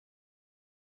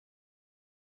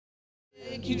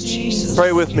Thank you, Jesus.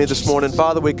 Pray with me this morning.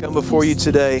 Father, we come before you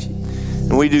today,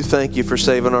 and we do thank you for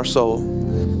saving our soul,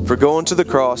 for going to the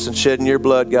cross and shedding your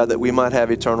blood, God, that we might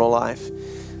have eternal life.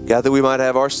 God, that we might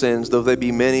have our sins, though they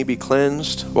be many, be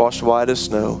cleansed, washed white as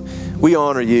snow. We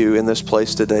honor you in this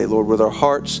place today, Lord, with our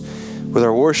hearts, with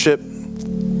our worship.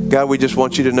 God, we just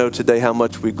want you to know today how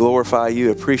much we glorify you,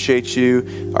 appreciate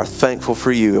you, are thankful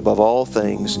for you above all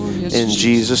things. In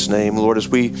Jesus' name, Lord, as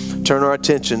we turn our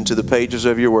attention to the pages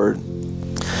of your word,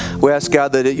 we ask,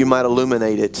 God, that you might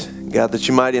illuminate it. God, that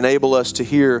you might enable us to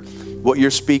hear what you're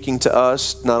speaking to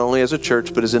us, not only as a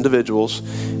church, but as individuals,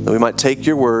 that we might take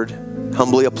your word,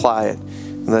 humbly apply it,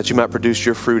 and that you might produce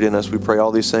your fruit in us. We pray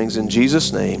all these things in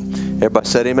Jesus' name. Everybody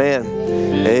said amen.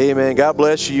 Amen. Amen. God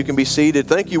bless you. You can be seated.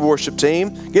 Thank you, worship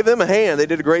team. Give them a hand. They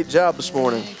did a great job this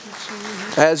morning,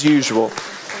 as usual.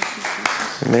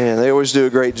 Man, they always do a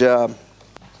great job.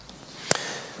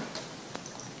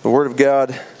 The Word of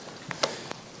God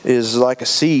is like a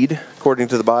seed, according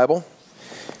to the Bible.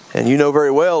 And you know very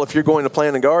well, if you're going to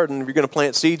plant a garden, if you're going to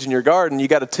plant seeds in your garden, you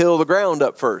got to till the ground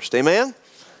up first. Amen?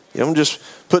 You don't just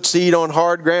put seed on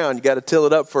hard ground. You got to till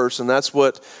it up first, and that's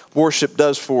what worship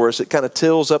does for us. It kind of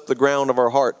tills up the ground of our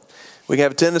heart. We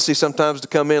have a tendency sometimes to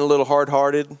come in a little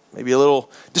hard-hearted, maybe a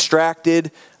little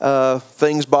distracted,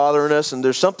 things bothering us. And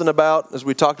there's something about, as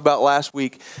we talked about last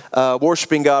week,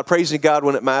 worshiping God, praising God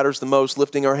when it matters the most,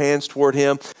 lifting our hands toward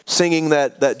Him, singing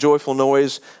that joyful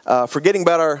noise, forgetting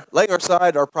about laying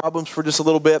aside our problems for just a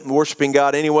little bit and worshiping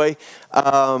God anyway.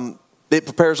 It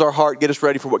prepares our heart, get us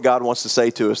ready for what God wants to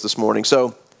say to us this morning.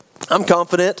 So I'm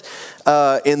confident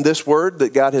in this word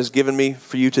that God has given me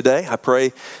for you today. I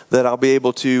pray that I'll be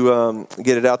able to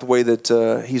get it out the way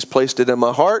that He's placed it in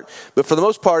my heart. But for the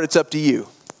most part, it's up to you.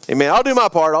 Amen. I'll do my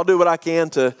part. I'll do what I can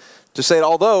to say it.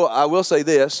 Although I will say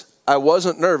this, I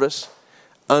wasn't nervous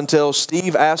until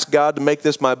Steve asked God to make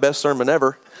this my best sermon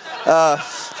ever. Now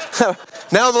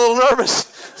I'm a little nervous.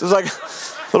 So it's like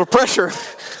a little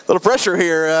pressure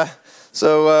here.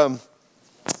 So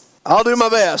I'll do my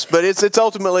best, but it's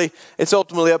ultimately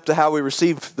up to how we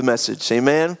receive the message.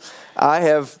 Amen.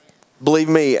 Believe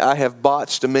me, I have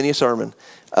botched many a sermon,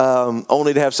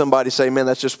 only to have somebody say, "Man,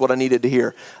 that's just what I needed to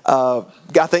hear." I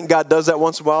think God does that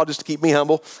once in a while just to keep me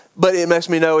humble, but it makes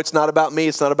me know it's not about me.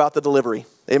 It's not about the delivery.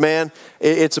 Amen.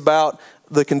 It's about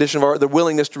the condition of the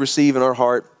willingness to receive in our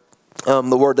heart.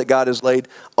 The word that God has laid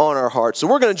on our hearts. So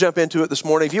we're going to jump into it this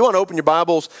morning. If you want to open your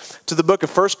Bibles to the book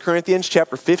of 1 Corinthians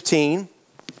chapter 15.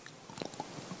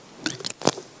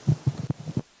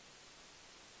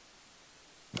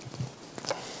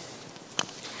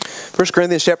 1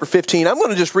 Corinthians chapter 15. I'm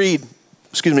going to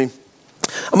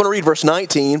read verse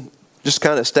 19, just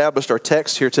kind of established our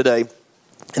text here today.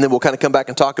 And then we'll kind of come back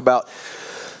and talk about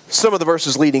some of the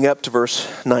verses leading up to verse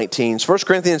 19. So 1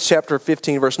 Corinthians chapter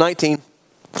 15, verse 19.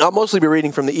 I'll mostly be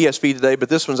reading from the ESV today, but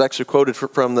this one's actually quoted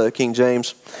from the King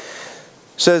James.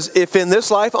 It says, "If in this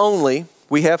life only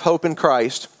we have hope in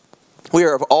Christ, we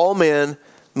are of all men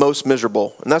most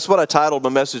miserable." And that's what I titled my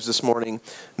message this morning,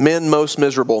 Men Most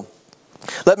Miserable.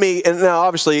 And now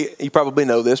obviously you probably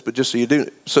know this, but just so you do,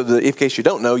 in case you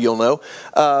don't know, you'll know.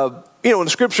 When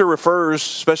the scripture refers,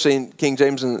 especially in King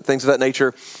James and things of that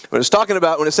nature, when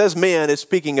it says men, it's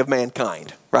speaking of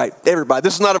mankind, right? Everybody.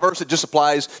 This is not a verse that just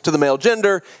applies to the male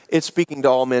gender. It's speaking to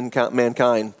all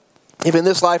mankind. If in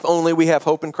this life only we have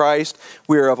hope in Christ,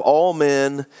 we are of all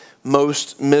men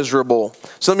most miserable.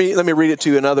 So let me read it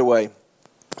to you another way.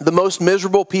 The most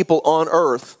miserable people on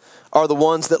earth are the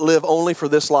ones that live only for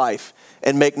this life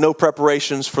and make no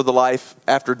preparations for the life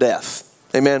after death.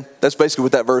 Amen? That's basically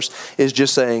what that verse is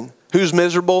just saying. Who's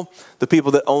miserable? The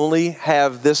people that only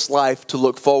have this life to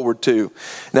look forward to.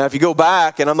 Now, if you go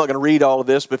back, and I'm not going to read all of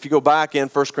this, but if you go back in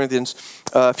 1 Corinthians,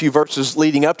 a few verses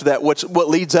leading up to that, what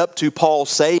leads up to Paul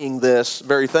saying this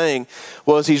very thing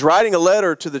was he's writing a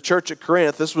letter to the church at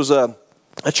Corinth. This was a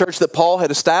church that Paul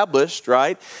had established,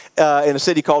 right, in a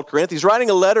city called Corinth. He's writing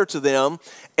a letter to them,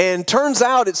 and turns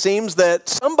out it seems that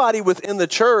somebody within the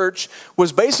church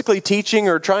was basically teaching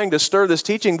or trying to stir this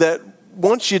teaching that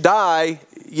once you die,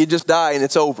 you just die and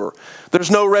it's over. There's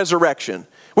no resurrection,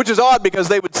 which is odd because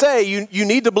they would say you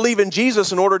need to believe in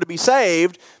Jesus in order to be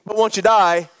saved, but once you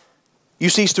die, you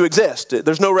cease to exist.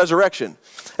 There's no resurrection.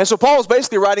 And so Paul is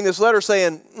basically writing this letter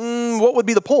saying, what would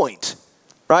be the point?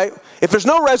 Right? If there's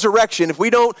no resurrection, if we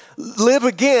don't live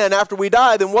again after we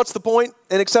die, then what's the point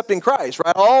in accepting Christ,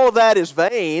 right? All of that is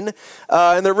vain,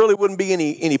 and there really wouldn't be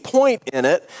any point in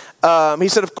it. He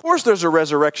said, of course there's a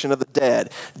resurrection of the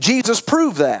dead. Jesus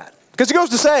proved that. Because he goes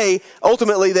to say,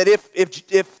 ultimately, that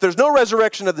if there's no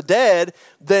resurrection of the dead,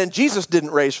 then Jesus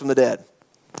didn't raise from the dead.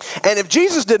 And if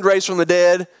Jesus didn't raise from the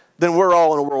dead, then we're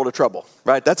all in a world of trouble,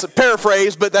 right? That's a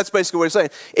paraphrase, but that's basically what he's saying.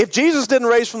 If Jesus didn't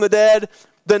raise from the dead,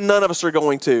 then none of us are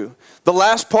going to. The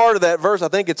last part of that verse, I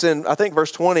think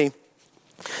verse 20,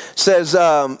 says,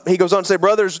 he goes on to say,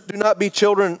 brothers, do not be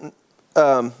children.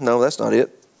 No, that's not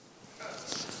it.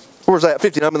 Where's that?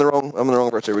 15. I'm in the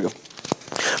wrong verse. There we go.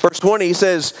 Verse 20, he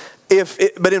says,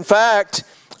 but in fact,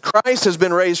 Christ has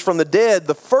been raised from the dead,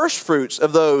 the first fruits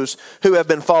of those who have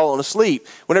been fallen asleep.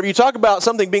 Whenever you talk about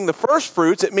something being the first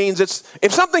fruits, it means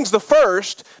if something's the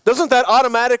first, doesn't that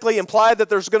automatically imply that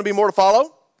there's going to be more to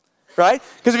follow? Right?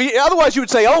 Because otherwise you would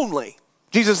say only.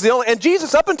 Jesus is the only. And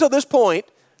Jesus, up until this point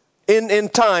in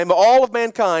time, all of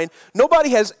mankind, nobody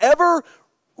has ever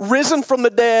risen from the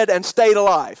dead and stayed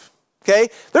alive. Okay?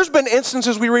 There's been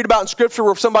instances we read about in Scripture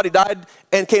where somebody died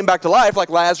and came back to life,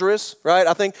 like Lazarus, right?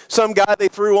 I think some guy they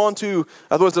threw onto,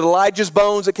 was it Elijah's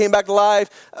bones that came back to life?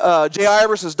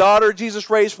 Jairus' daughter, Jesus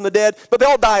raised from the dead, but they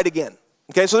all died again.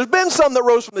 Okay? So there's been some that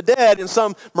rose from the dead in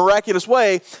some miraculous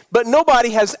way, but nobody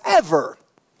has ever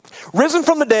risen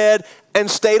from the dead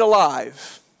and stayed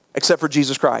alive except for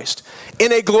Jesus Christ.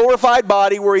 In a glorified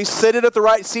body where he's seated at the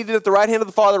right hand of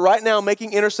the Father right now,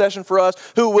 making intercession for us,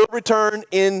 who will return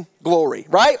in glory,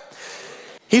 right?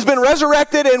 He's been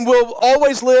resurrected and will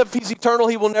always live. He's eternal.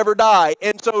 He will never die.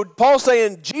 And so Paul's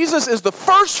saying Jesus is the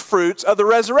first fruits of the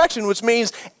resurrection, which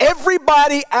means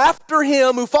everybody after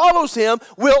him who follows him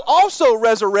will also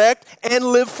resurrect and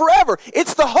live forever.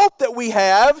 It's the hope that we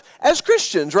have as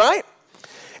Christians, right?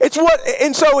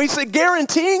 And so he's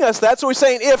guaranteeing us that. So he's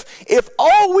saying if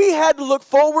all we had to look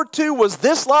forward to was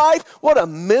this life, what a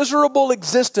miserable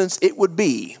existence it would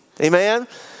be. Amen?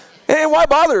 And why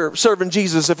bother serving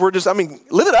Jesus if we're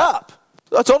live it up.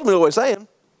 That's ultimately what he's saying.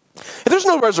 If there's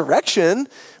no resurrection,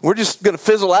 we're just going to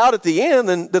fizzle out at the end,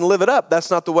 then live it up. That's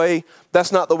not the way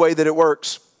that it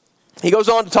works. He goes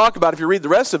on to talk about, if you read the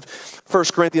rest of 1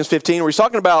 Corinthians 15, where he's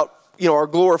talking about, our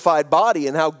glorified body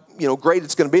and how, great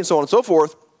it's going to be and so on and so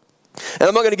forth. And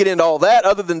I'm not going to get into all that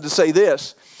other than to say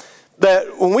this,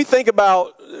 that when we think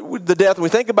about the death, when we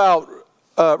think about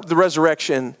the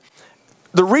resurrection,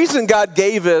 the reason God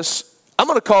gave us, I'm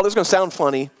going to call it, it's going to sound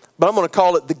funny, but I'm going to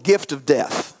call it the gift of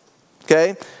death,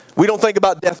 okay? We don't think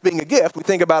about death being a gift. We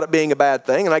think about it being a bad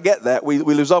thing, and I get that. We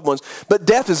lose loved ones. But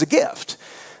death is a gift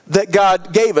that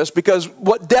God gave us, because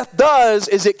what death does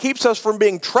is it keeps us from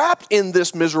being trapped in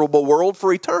this miserable world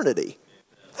for eternity.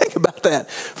 Think about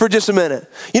that for just a minute.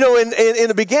 In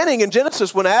the beginning, in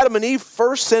Genesis, when Adam and Eve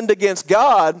first sinned against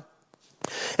God,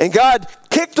 and God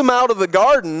kicked them out of the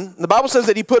garden, the Bible says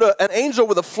that he put an angel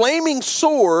with a flaming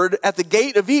sword at the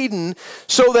gate of Eden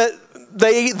so that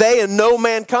they and no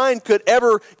mankind could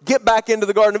ever get back into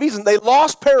the Garden of Eden. They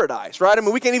lost paradise, right?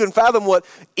 We can't even fathom what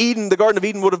the Garden of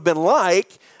Eden would have been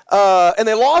like. And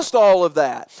they lost all of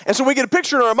that. And so we get a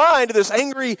picture in our mind of this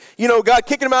angry, God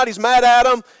kicking him out, he's mad at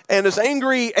him, and this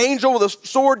angry angel with a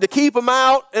sword to keep him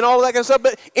out and all of that kind of stuff.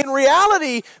 But in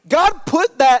reality, God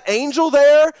put that angel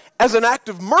there as an act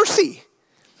of mercy.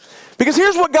 Because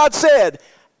here's what God said: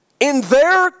 in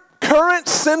their current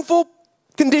sinful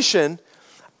condition,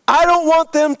 I don't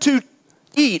want them to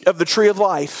eat of the tree of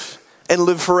life and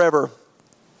live forever.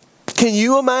 Can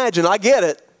you imagine? I get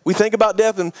it. We think about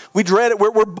death and we dread it.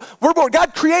 We're born.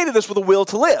 God created us with a will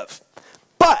to live.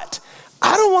 But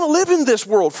I don't want to live in this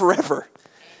world forever.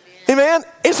 Amen?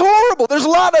 It's horrible. There's a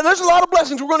lot of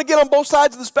blessings we're going to get on both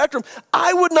sides of the spectrum.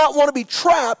 I would not want to be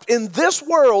trapped in this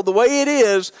world the way it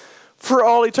is for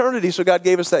all eternity. So God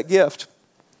gave us that gift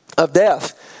of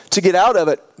death to get out of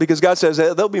it, because God says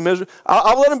they'll be miserable.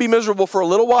 I'll let them be miserable for a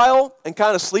little while and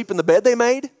kind of sleep in the bed they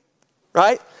made,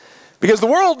 right? Because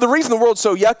the reason the world's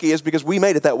so yucky is because we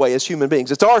made it that way as human beings.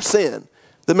 It's our sin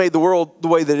that made the world the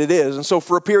way that it is. And so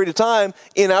for a period of time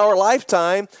in our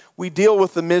lifetime, we deal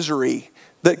with the misery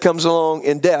that comes along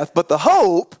in death. But the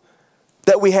hope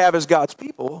that we have as God's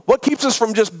people, what keeps us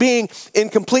from just being in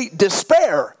complete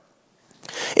despair,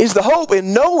 is the hope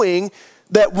in knowing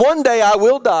that one day I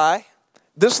will die,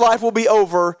 this life will be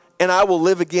over, and I will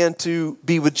live again to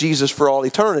be with Jesus for all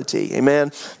eternity.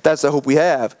 Amen? That's the hope we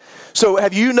have. So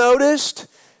have you noticed,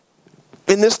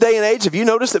 in this day and age, have you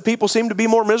noticed that people seem to be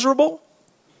more miserable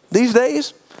these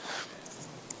days?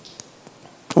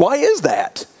 Why is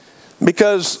that?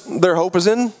 Because their hope is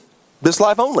in this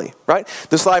life only, right?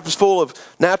 This life is full of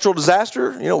natural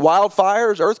disaster,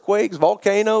 wildfires, earthquakes,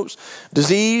 volcanoes,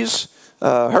 disease,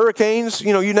 hurricanes,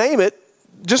 you name it.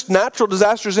 Just natural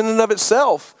disasters in and of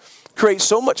itself create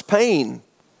so much pain.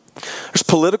 There's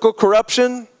political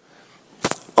corruption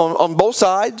on both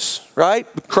sides, right?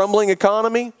 Crumbling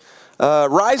economy,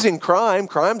 rising crime.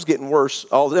 Crime's getting worse.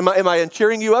 Am I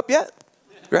cheering you up yet?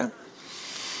 Right?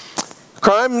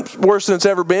 Crime's worse than it's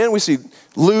ever been. We see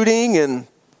looting and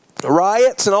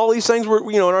riots and all these things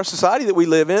in our society that we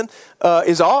live in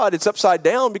is odd. It's upside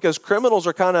down because criminals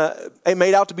are kind of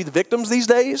made out to be the victims these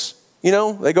days. They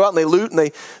go out and they loot and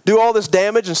they do all this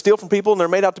damage and steal from people, and they're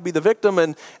made out to be the victim.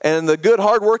 And the good,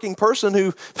 hardworking person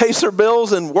who pays their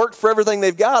bills and worked for everything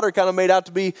they've got are kind of made out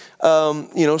to be,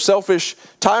 selfish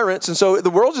tyrants. And so the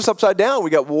world's just upside down.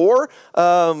 We got war,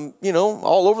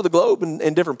 all over the globe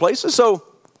in different places. So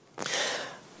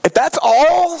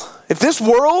if this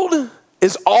world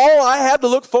is all I have to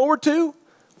look forward to,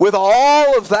 with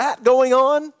all of that going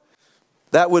on,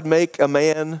 that would make a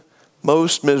man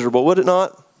most miserable, would it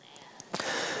not?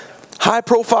 High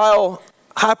profile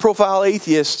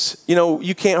atheists,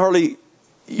 your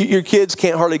kids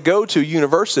can't hardly go to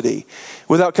university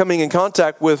without coming in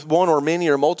contact with one or many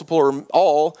or multiple or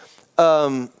all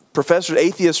professors,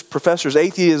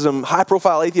 atheism, high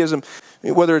profile atheism,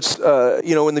 whether it's,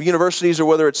 in the universities or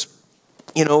whether it's,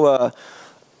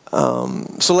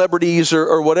 celebrities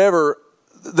or whatever,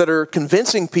 that are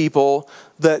convincing people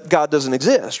that God doesn't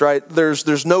exist, right?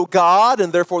 There's no God,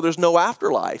 and therefore there's no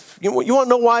afterlife. You want to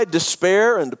know why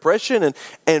despair and depression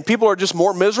and people are just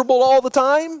more miserable all the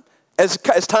time? As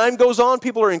time goes on,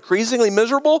 people are increasingly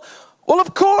miserable. Well,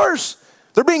 of course.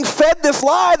 They're being fed this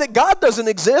lie that God doesn't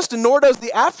exist and nor does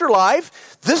the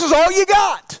afterlife. This is all you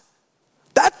got.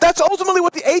 That's ultimately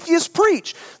what the atheists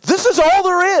preach. This is all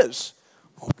there is.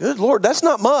 Well, good Lord, that's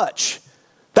not much.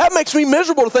 That makes me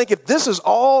miserable to think if this is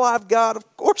all I've got,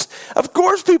 of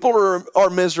course people are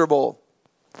miserable.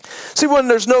 See, when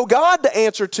there's no God to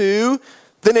answer to,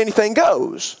 then anything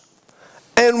goes.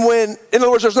 And in other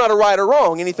words, there's not a right or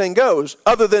wrong, anything goes,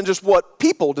 other than just what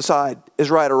people decide is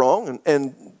right or wrong.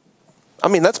 And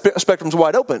that spectrum's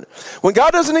wide open. When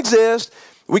God doesn't exist,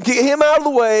 we get him out of the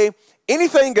way,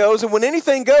 anything goes. And when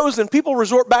anything goes, then people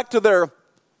resort back to their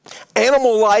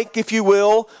animal-like, if you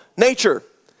will, nature.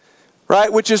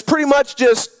 Right, which is pretty much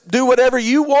just do whatever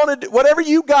you want to do, whatever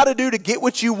you got to do to get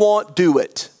what you want, do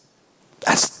it.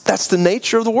 That's the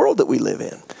nature of the world that we live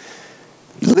in.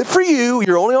 You live for you.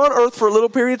 You're only on earth for a little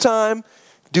period of time.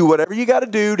 Do whatever you got to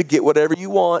do to get whatever you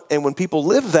want. And when people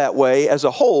live that way as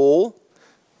a whole,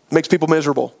 it makes people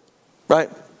miserable. Right?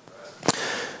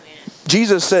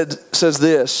 Jesus says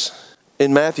this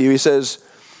in Matthew. He says,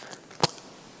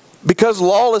 because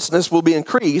lawlessness will be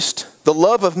increased, the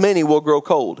love of many will grow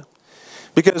cold.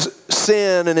 Because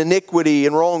sin and iniquity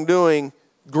and wrongdoing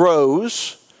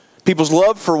grows, people's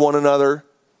love for one another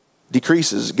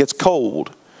decreases, it gets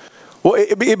cold. Well,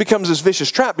 it becomes this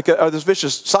vicious trap, this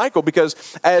vicious cycle, because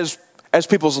as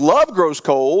people's love grows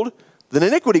cold, then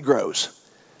iniquity grows.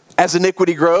 As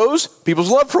iniquity grows,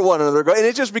 people's love for one another grows. And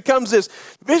it just becomes this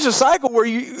vicious cycle where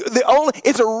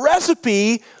it's a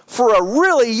recipe for a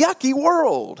really yucky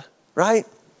world, right?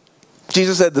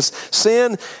 Jesus said this,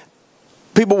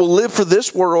 people will live for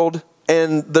this world,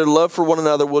 and their love for one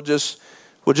another will just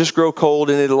grow cold,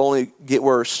 and it'll only get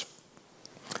worse.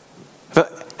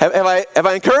 Have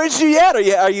I encouraged you yet?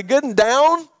 Are you good and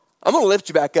down? I'm going to lift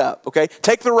you back up, okay?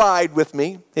 Take the ride with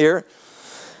me here.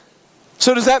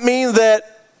 So does that mean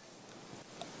that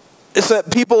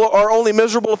people are only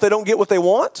miserable if they don't get what they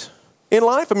want in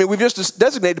life? We've just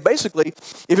designated basically,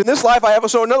 if in this life I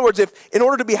have, so in other words, if in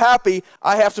order to be happy,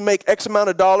 I have to make X amount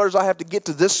of dollars, I have to get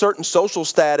to this certain social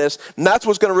status, and that's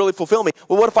what's going to really fulfill me.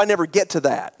 Well, what if I never get to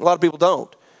that? A lot of people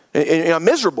don't. And I'm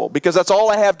miserable because that's all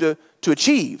I have to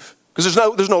achieve. Because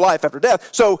there's no life after death.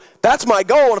 So that's my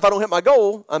goal, and if I don't hit my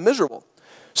goal, I'm miserable.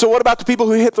 So what about the people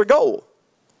who hit their goal?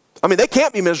 They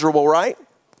can't be miserable, right?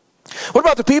 What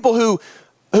about the people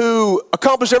who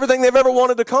accomplish everything they've ever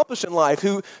wanted to accomplish in life,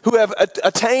 who have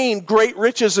attained great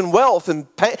riches and wealth and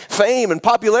fame and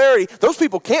popularity? Those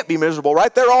people can't be miserable,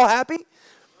 right? They're all happy? No,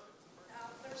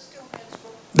 they're still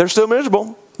miserable. They're still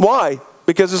miserable. Why?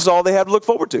 Because this is all they have to look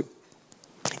forward to.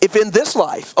 If in this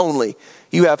life only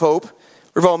you have hope,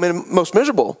 we're all most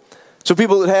miserable. So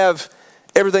people that have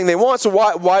everything they want, so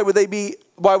why would they be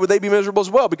miserable as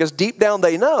well? Because deep down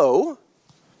they know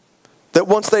that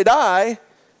once they die,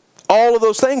 all of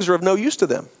those things are of no use to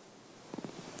them.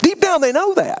 Deep down they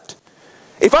know that.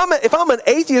 If I'm an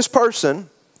atheist person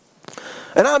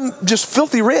and I'm just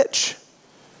filthy rich,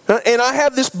 and I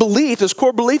have this belief, this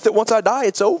core belief that once I die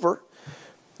it's over,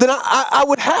 then I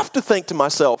would have to think to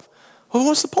myself, well,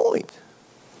 what's the point?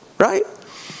 Right?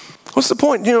 What's the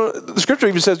point? The scripture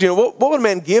even says, what would a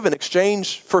man give in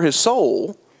exchange for his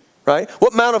soul? Right?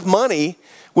 What amount of money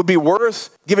would be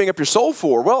worth giving up your soul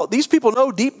for? Well, these people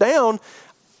know deep down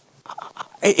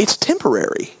it's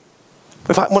temporary.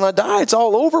 When I die, it's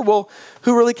all over. Well,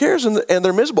 who really cares? And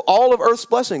they're miserable. All of earth's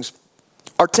blessings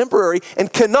are temporary and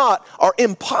are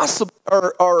impossible,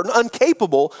 are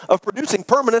incapable of producing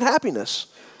permanent happiness.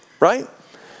 Right?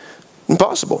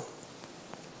 Impossible.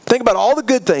 Think about all the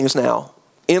good things now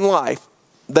in life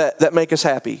that make us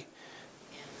happy.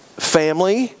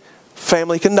 Family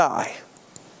can die.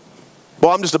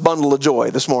 Well, I'm just a bundle of joy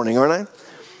this morning, aren't I?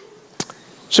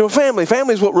 So family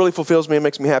is what really fulfills me and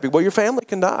makes me happy. Well, your family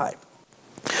can die.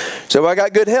 So I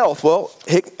got good health. Well,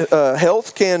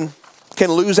 health can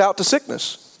lose out to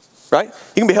sickness, right?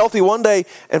 You can be healthy one day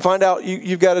and find out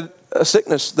you've got a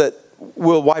sickness that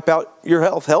will wipe out your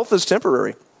health. Health is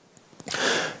temporary.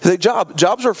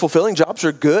 Jobs are fulfilling. Jobs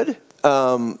are good.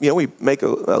 We make a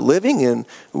living and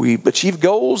we achieve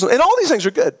goals, and all these things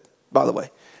are good. By the way,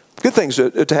 good things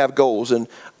to have goals. And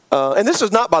this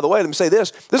is not, by the way, let me say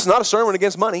this. This is not a sermon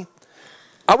against money.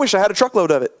 I wish I had a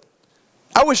truckload of it.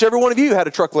 I wish every one of you had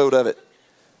a truckload of it.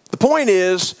 The point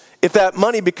is, if that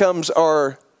money becomes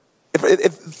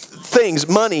if things,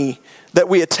 money that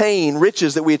we attain,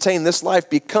 riches that we attain in this life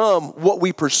become what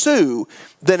we pursue,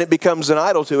 then it becomes an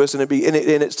idol to us and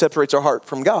it separates our heart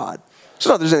from God. So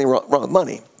not there's anything wrong with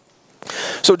money.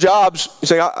 So jobs, you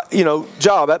say,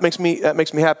 job, that makes me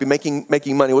happy,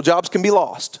 making money. Well, jobs can be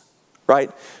lost,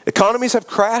 right? Economies have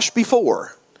crashed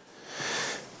before.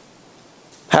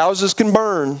 Houses can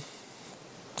burn.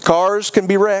 Cars can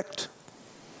be wrecked.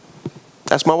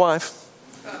 That's my wife.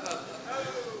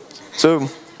 So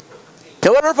it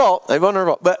wasn't her fault. It wasn't her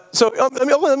fault. But so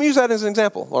let me use that as an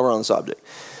example while we're on the subject.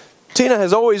 Tina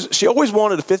always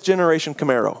wanted a 5th generation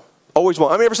Camaro. Always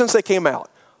wanted. Ever since they came out.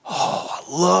 Oh, I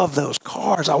love those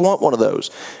cars. I want one of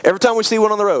those. Every time we see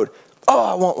one on the road, oh,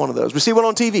 I want one of those. We see one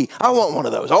on TV. I want one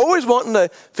of those. Always wanting a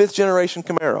 5th generation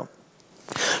Camaro.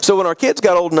 So when our kids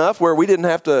got old enough where we didn't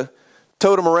have to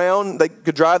tote them around, they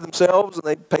could drive themselves and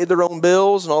they paid their own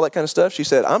bills and all that kind of stuff, she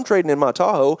said, I'm trading in my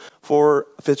Tahoe for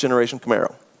a 5th generation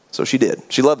Camaro. So she did.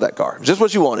 She loved that car. Just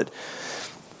what she wanted.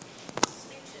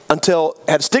 Until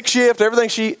had stick shift, everything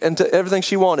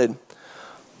she wanted.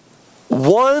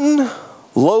 One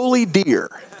lowly deer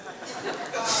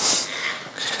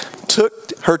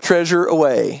took her treasure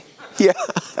away. Yeah.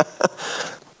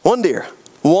 One deer.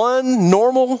 One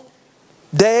normal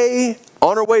day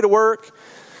on her way to work.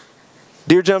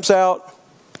 Deer jumps out.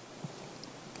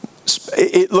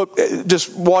 It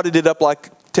just wadded it up like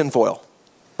tinfoil,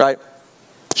 right?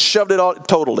 Shoved it all,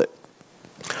 totaled it.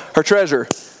 Her treasure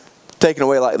taken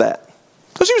away like that.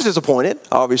 So she was disappointed,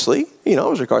 obviously. It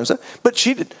was her car and stuff. But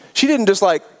she didn't just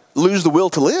lose the will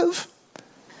to live.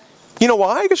 You know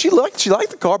why? Because she liked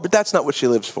the car, but that's not what she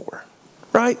lives for,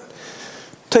 right?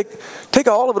 Take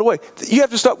all of it away. You have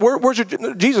to stop. Where's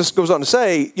your? Jesus goes on to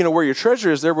say, where your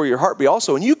treasure is, there will your heart be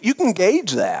also. And you can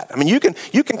gauge that. I mean, you can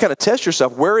kind of test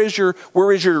yourself. Where is your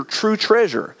true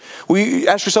treasure? Well, you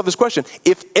ask yourself this question: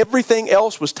 if everything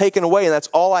else was taken away and that's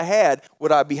all I had,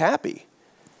 would I be happy?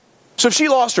 So if she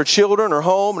lost her children, her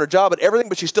home, and her job, and everything,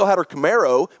 but she still had her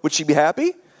Camaro, would she be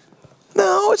happy?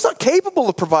 No, it's not capable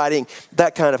of providing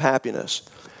that kind of happiness.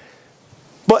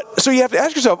 But so you have to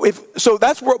ask yourself, so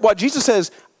that's why Jesus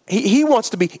says he wants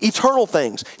to be eternal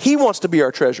things. He wants to be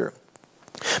our treasure.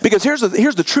 Because here's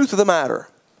the truth of the matter.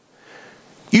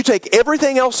 You take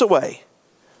everything else away,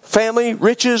 family,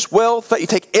 riches, wealth, you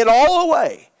take it all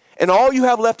away, and all you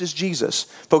have left is Jesus.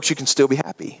 Folks, you can still be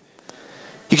happy.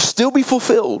 You can still be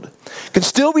fulfilled. You can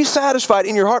still be satisfied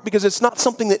in your heart because it's not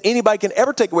something that anybody can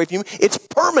ever take away from you. It's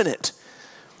permanent.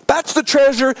 That's the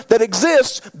treasure that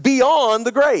exists beyond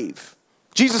the grave.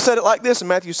 Jesus said it like this in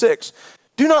Matthew 6.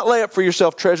 Do not lay up for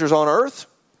yourself treasures on earth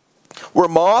where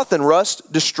moth and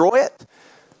rust destroy it.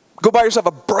 Go buy yourself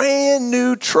a brand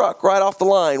new truck right off the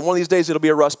line. One of these days it'll be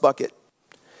a rust bucket.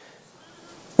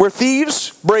 Where thieves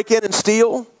break in and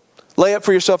steal, lay up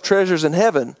for yourself treasures in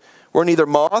heaven where neither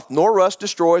moth nor rust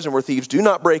destroys and where thieves do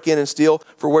not break in and steal,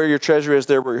 for where your treasure is,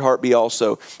 there will your heart be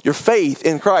also. Your faith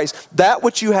in Christ, that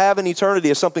which you have in eternity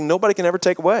is something nobody can ever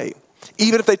take away,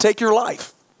 even if they take your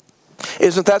life.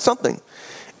 Isn't that something?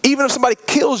 Even if somebody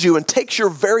kills you and takes your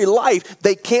very life,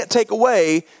 they can't take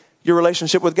away your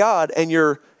relationship with God and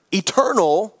your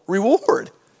eternal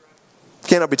reward.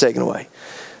 Cannot be taken away.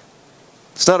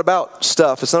 It's not about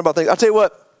stuff. It's not about things. I'll tell you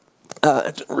what.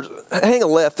 Hang a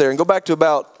left there and go back to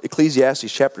about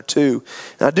Ecclesiastes chapter 2.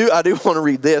 And I do want to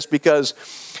read this because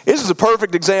this is a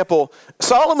perfect example.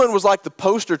 Solomon was like the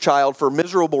poster child for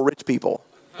miserable rich people.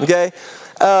 Okay?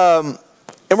 And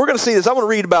we're going to see this. I want to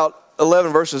read about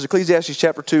 11 verses. Ecclesiastes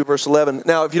chapter 2, verse 11.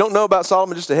 Now, if you don't know about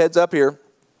Solomon, just a heads up here.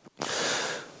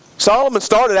 Solomon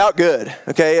started out good.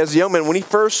 Okay? As a young man, when he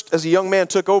first, as a young man,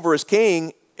 took over as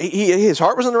king, his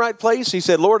heart was in the right place. He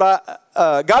said, Lord,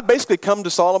 God basically come to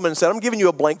Solomon and said, I'm giving you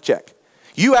a blank check.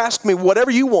 You ask me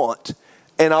whatever you want,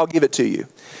 and I'll give it to you.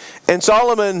 And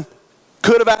Solomon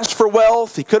could have asked for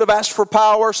wealth. He could have asked for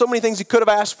power. So many things he could have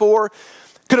asked for.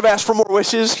 Could have asked for more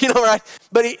wishes, right?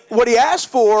 But what he asked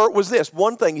for was this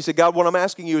one thing. He said, God, what I'm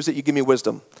asking you is that you give me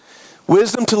wisdom.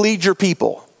 Wisdom to lead your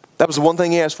people. That was the one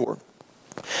thing he asked for.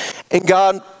 And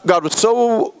God was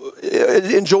so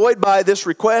enjoyed by this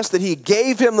request that he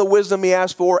gave him the wisdom he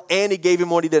asked for, and he gave him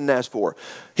what he didn't ask for.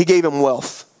 He gave him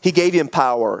wealth. He gave him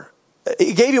power.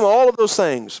 He gave him all of those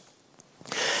things.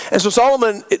 And so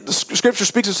Solomon, the scripture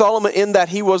speaks of Solomon in that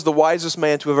he was the wisest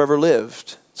man to have ever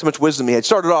lived. So much wisdom he had.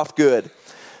 Started off good.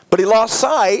 But he lost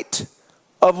sight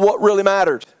of what really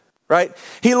mattered, right?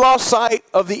 He lost sight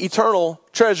of the eternal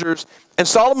treasures. And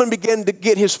Solomon began to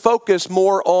get his focus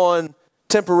more on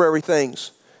temporary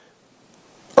things.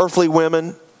 Earthly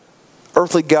women,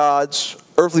 earthly gods,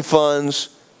 earthly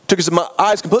funds. Took his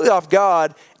eyes completely off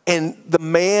God. And the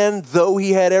man, though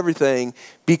he had everything,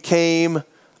 became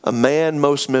a man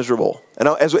most miserable. And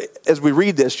as we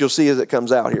read this, you'll see as it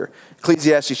comes out here.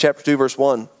 Ecclesiastes chapter 2, verse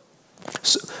 1.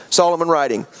 Solomon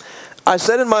writing, I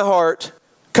said in my heart,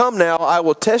 come now, I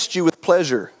will test you with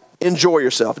pleasure. Enjoy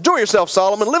yourself. Enjoy yourself,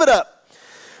 Solomon. Live it up.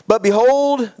 But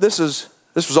behold, this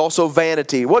was also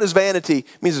vanity. What is vanity?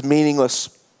 It means it's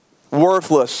meaningless,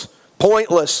 worthless,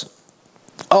 pointless.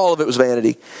 All of it was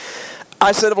vanity.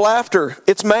 I said of laughter,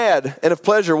 it's mad, and of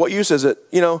pleasure, what use is it?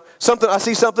 I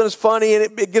see something that's funny,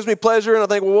 and it gives me pleasure, and I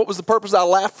think, well, what was the purpose? I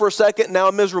laughed for a second, and now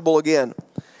I'm miserable again.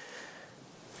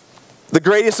 The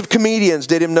greatest of comedians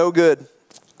did him no good.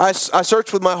 I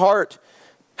searched with my heart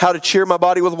how to cheer my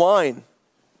body with wine.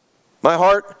 My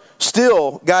heart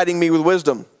still guiding me with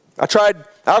wisdom. I tried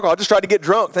alcohol. I just tried to get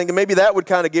drunk, thinking maybe that would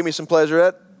kind of give me some pleasure.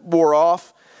 That wore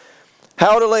off.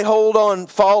 How to lay hold on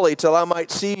folly till I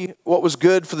might see what was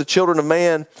good for the children of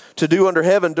man to do under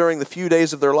heaven during the few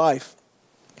days of their life.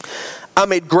 I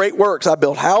made great works. I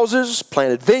built houses,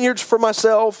 planted vineyards for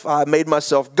myself. I made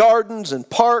myself gardens and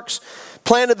parks,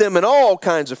 planted them in all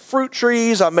kinds of fruit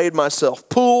trees. I made myself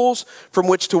pools from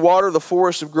which to water the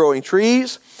forest of growing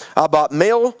trees. I bought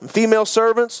male and female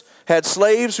servants, had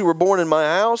slaves who were born in my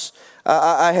house.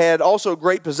 I had also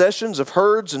great possessions of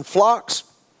herds and flocks,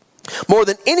 more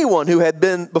than anyone who had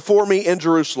been before me in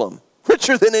Jerusalem,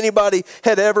 richer than anybody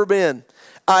had ever been.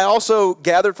 I also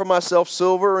gathered for myself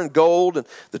silver and gold and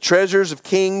the treasures of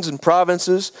kings and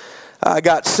provinces. I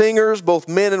got singers, both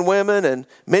men and women, and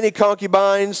many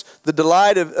concubines, the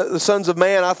delight of the sons of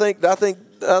man. I think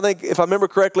if I remember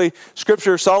correctly,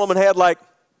 Scripture, Solomon had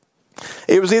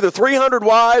it was either 300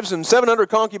 wives and 700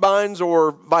 concubines,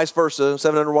 or vice versa,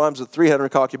 700 wives and 300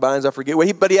 concubines, I forget.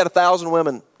 But he had 1,000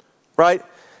 women, right?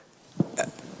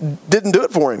 Didn't do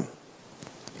it for him.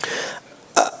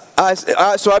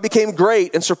 So I became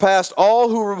great and surpassed all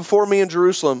who were before me in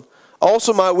Jerusalem.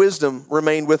 Also my wisdom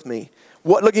remained with me.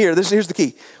 Look here, here's the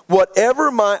key. Whatever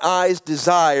my eyes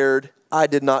desired, I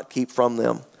did not keep from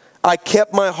them. I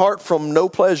kept my heart from no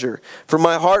pleasure, for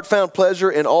my heart found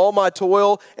pleasure in all my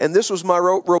toil, and this was my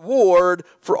reward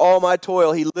for all my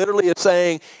toil. He literally is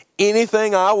saying,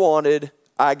 anything I wanted,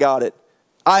 I got it.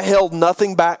 I held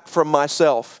nothing back from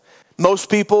myself. Most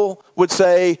people would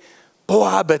say, boy,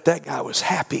 I bet that guy was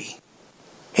happy.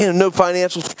 He had no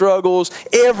financial struggles.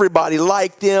 Everybody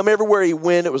liked him. Everywhere he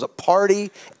went, it was a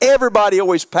party. Everybody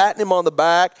always patting him on the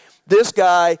back. This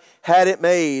guy had it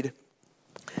made.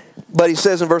 But he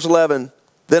says in verse 11,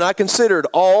 then I considered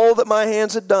all that my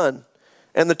hands had done,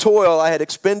 and the toil I had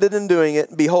expended in doing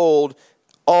it. Behold,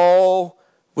 all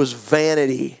was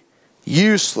vanity,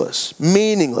 useless,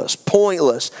 meaningless,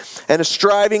 pointless, and a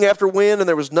striving after wind, and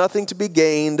there was nothing to be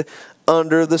gained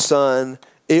under the sun.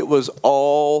 It was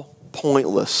all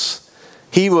pointless.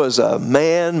 He was a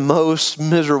man most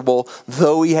miserable,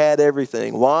 though he had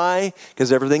everything. Why?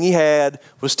 Because everything he had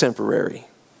was temporary.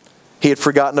 He had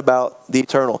forgotten about the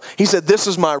eternal. He said, this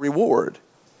is my reward.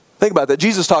 Think about that.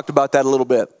 Jesus talked about that a little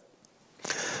bit.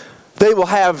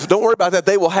 Don't worry about that.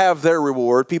 They will have their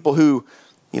reward. People who,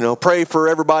 pray for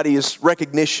everybody's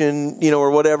recognition, or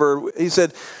whatever. He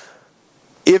said,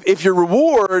 if your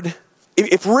reward,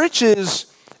 if riches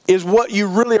is what you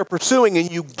really are pursuing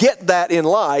and you get that in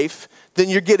life, then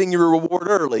you're getting your reward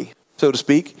early, so to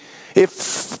speak. If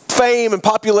fame and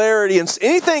popularity and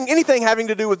anything having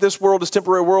to do with this world, this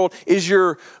temporary world, is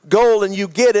your goal and you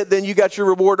get it, then you got your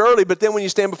reward early. But then when you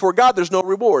stand before God, there's no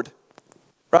reward,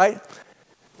 right?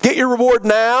 Get your reward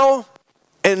now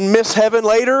and miss heaven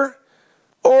later,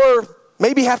 or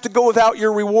maybe have to go without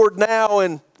your reward now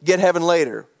and get heaven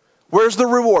later. Where's the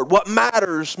reward? What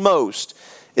matters most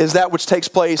is that which takes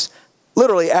place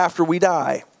literally after we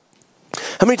die.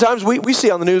 How many times we see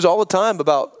on the news all the time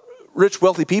about rich,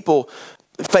 wealthy people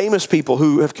famous people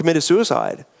who have committed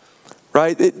suicide,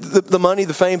 right? The money,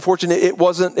 the fame, fortune, it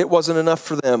wasn't enough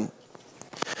for them.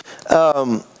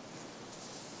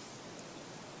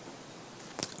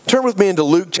 Turn with me into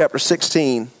Luke chapter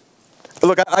 16.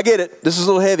 Look, I get it. This is a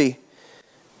little heavy.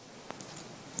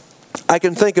 I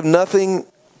can think of nothing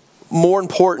more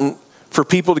important for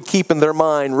people to keep in their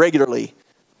mind regularly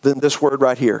than this word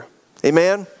right here.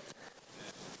 Amen?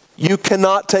 You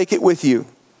cannot take it with you.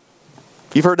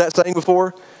 You've heard that saying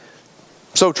before?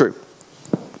 So true.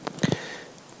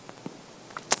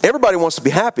 Everybody wants to be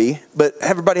happy, but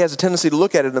everybody has a tendency to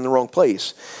look at it in the wrong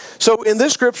place. So in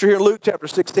this scripture here in Luke chapter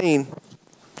 16,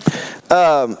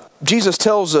 Jesus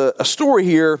tells a story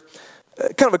here,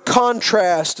 kind of a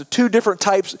contrast to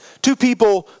two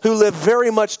people who live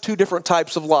very much two different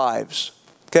types of lives.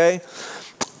 Okay?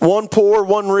 One poor,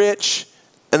 one rich,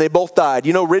 and they both died.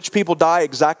 You know, rich people die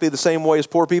exactly the same way as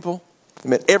poor people. I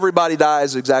mean, everybody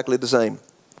dies exactly the same.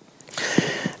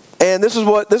 And this is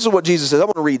what Jesus says. I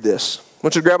want to read this. I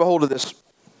want you to grab a hold of this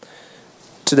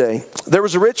today. There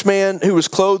was a rich man who was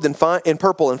clothed in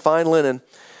purple and fine linen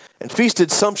and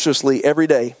feasted sumptuously every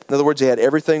day. In other words, he had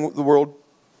everything the world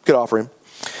could offer him.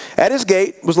 At his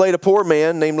gate was laid a poor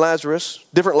man named Lazarus,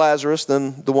 different Lazarus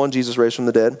than the one Jesus raised from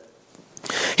the dead.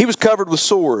 He was covered with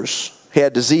sores. He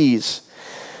had disease.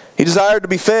 He desired to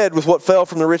be fed with what fell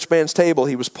from the rich man's table.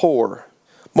 He was poor.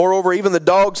 Moreover, even the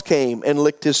dogs came and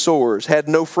licked his sores, had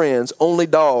no friends, only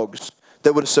dogs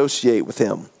that would associate with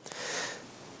him.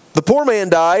 The poor man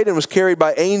died and was carried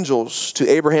by angels to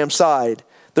Abraham's side.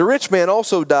 The rich man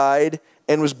also died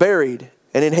and was buried,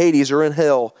 and in Hades or in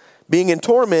hell. Being in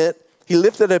torment, he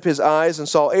lifted up his eyes and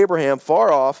saw Abraham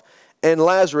far off and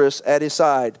Lazarus at his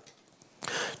side.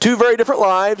 Two very different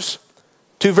lives,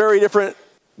 two very different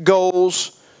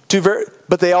goals,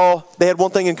 but they had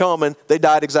one thing in common. They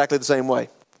died exactly the same way.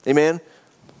 Amen?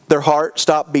 Their heart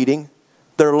stopped beating.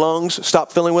 Their lungs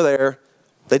stopped filling with air.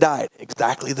 They died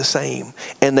exactly the same.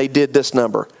 And they did this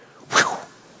number. Whew.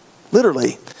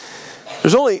 Literally.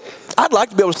 I'd like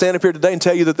to be able to stand up here today and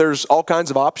tell you that there's all kinds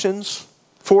of options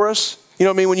for us. You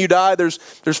know what I mean? When you die, there's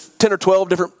 10 or 12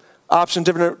 different options,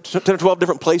 10 or 12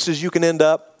 different places you can end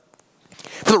up.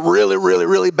 For the really, really,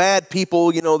 really bad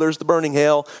people, you know, there's the burning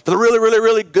hell. For the really, really,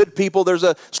 really good people, there's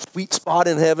a sweet spot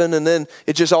in heaven. And then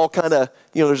it just all kind of,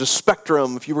 you know, there's a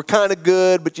spectrum. If you were kind of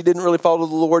good, but you didn't really follow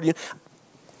the Lord,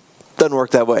 doesn't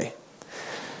work that way.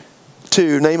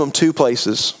 Name them two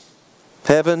places.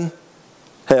 Heaven,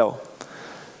 hell.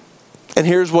 And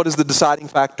here's what is the deciding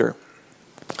factor.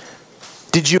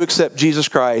 Did you accept Jesus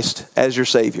Christ as your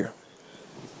Savior?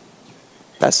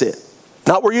 That's it.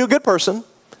 Not were you a good person.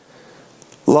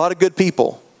 A lot of good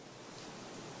people,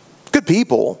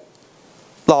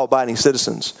 law-abiding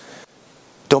citizens,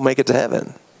 don't make it to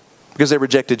heaven because they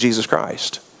rejected Jesus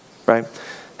Christ, right?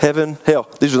 Heaven, hell.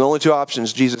 These are the only two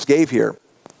options Jesus gave here.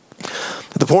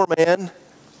 The poor man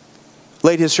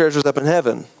laid his treasures up in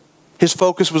heaven. His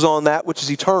focus was on that which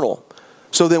is eternal.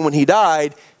 So then when he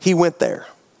died, he went there.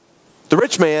 The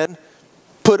rich man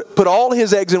put all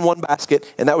his eggs in one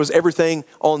basket, and that was everything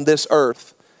on this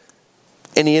earth.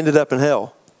 And he ended up in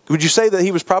hell. Would you say that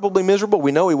he was probably miserable?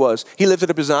 We know he was. He lifted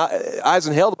up his eyes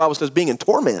in hell. The Bible says being in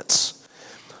torments.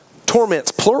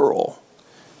 Torments, plural.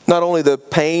 Not only the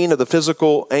pain of the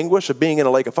physical anguish of being in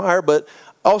a lake of fire, but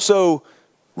also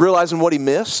realizing what he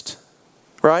missed,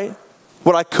 right?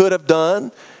 What I could have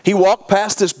done. He walked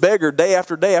past this beggar day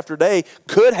after day after day.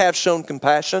 Could have shown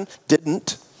compassion,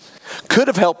 didn't. Could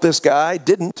have helped this guy,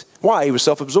 didn't. Why? He was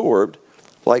self-absorbed,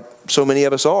 like so many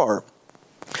of us are.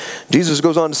 Jesus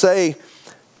goes on to say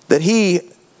that he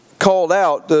called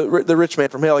out, the rich man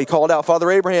from hell, he called out, Father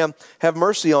Abraham, have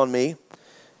mercy on me.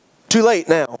 Too late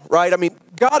now, right? I mean,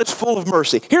 God is full of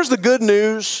mercy. Here's the good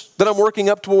news that I'm working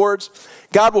up towards.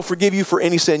 God will forgive you for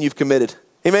any sin you've committed.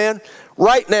 Amen?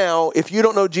 Right now, if you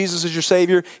don't know Jesus as your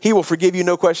Savior, He will forgive you,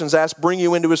 no questions asked, bring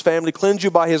you into His family, cleanse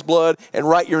you by His blood, and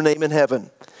write your name in heaven.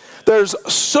 There's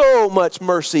so much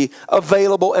mercy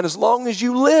available, and as long as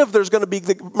you live, there's going to be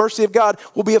the mercy of God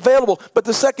will be available. But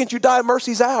the second you die,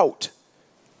 mercy's out.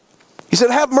 He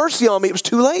said, have mercy on me. It was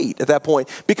too late at that point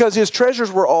because his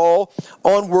treasures were all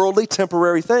on worldly,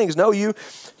 temporary things. No, you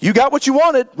got what you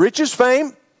wanted, riches,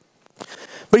 fame.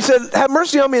 But he said, have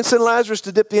mercy on me and send Lazarus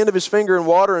to dip the end of his finger in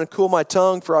water and cool my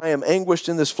tongue, for I am anguished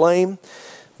in this flame.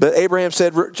 But Abraham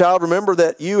said, child, remember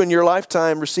that you in your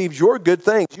lifetime received your good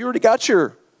things. You already got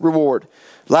your reward.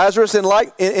 Lazarus, in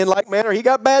like manner, he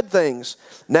got bad things.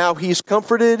 Now he's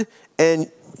comforted and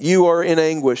you are in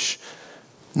anguish.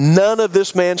 None of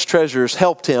this man's treasures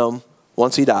helped him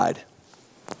once he died.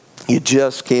 You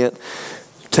just can't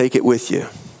take it with you.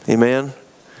 Amen?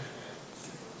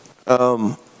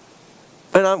 And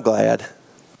I'm glad.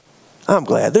 I'm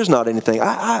glad. There's not anything.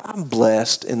 I'm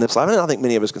blessed in this life. I think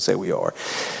many of us can say we are.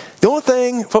 The only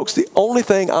thing, folks, the only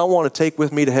thing I want to take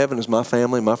with me to heaven is my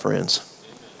family and my friends.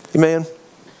 Amen?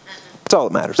 That's all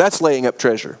that matters. That's laying up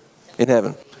treasure in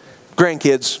heaven.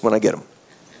 Grandkids when I get them.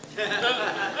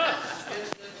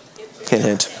 Hint,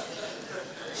 hint.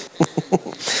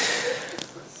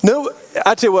 No,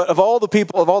 I tell you what, of all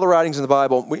the writings in the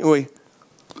Bible,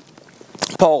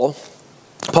 Paul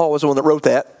was the one that wrote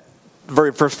that. The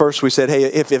very first verse we said, hey,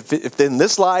 if in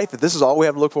this life, if this is all we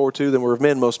have to look forward to, then we're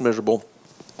men most miserable.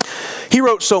 He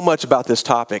wrote so much about this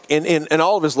topic in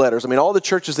all of his letters. I mean, all the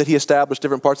churches that he established,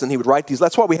 different parts, and he would write these.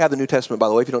 That's why we have the New Testament, by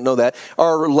the way, if you don't know that,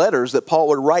 are letters that Paul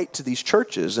would write to these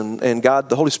churches. And God,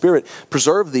 the Holy Spirit,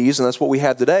 preserved these, and that's what we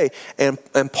have today. And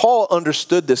Paul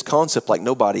understood this concept like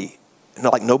nobody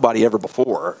ever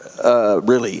before,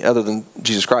 really, other than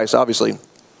Jesus Christ, obviously.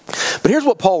 But here's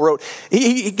what Paul wrote.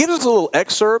 He gives us a little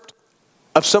excerpt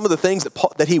of some of the things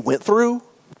that he went through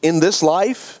in this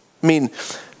life. I mean,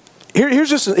 here's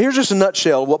just a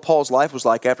nutshell of what Paul's life was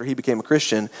like after he became a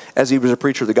Christian as he was a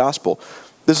preacher of the gospel.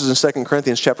 This is in 2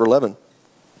 Corinthians chapter 11.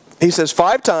 He says,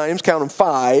 5 times, count them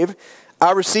 5,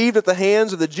 I received at the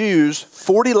hands of the Jews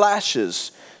 40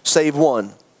 lashes, save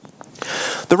one.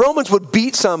 The Romans would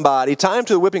beat somebody, tie them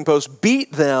to the whipping post,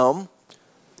 beat them.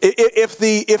 If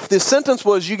the sentence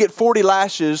was you get 40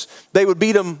 lashes, they would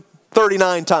beat them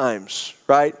 39 times,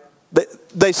 right?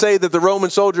 They say that the Roman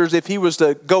soldiers, if he was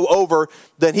to go over,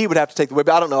 then he would have to take the whip.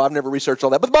 I don't know. I've never researched all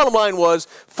that. But the bottom line was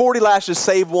 40 lashes,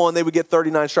 save one. They would get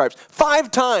 39 stripes. 5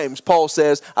 times, Paul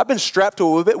says, I've been strapped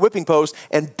to a whipping post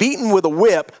and beaten with a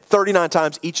whip 39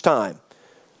 times each time.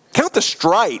 Count the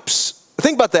stripes.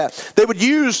 Think about that. They would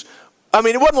use, I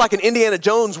mean, it wasn't like an Indiana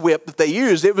Jones whip that they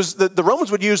used. It was the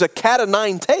Romans would use a cat of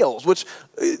 9 tails, which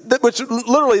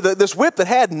literally this whip that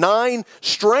had 9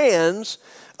 strands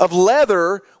of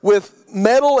leather with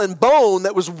metal and bone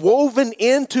that was woven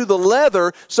into the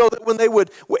leather, so that when they would,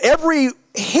 every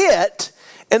hit,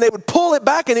 and they would pull it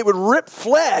back and it would rip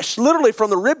flesh, literally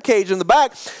from the rib cage in the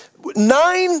back.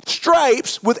 9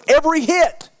 stripes with every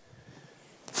hit.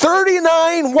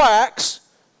 39 whacks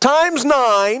times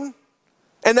 9,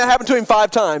 and that happened to him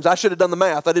 5 times. I should have done the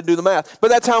math. I didn't do the math. But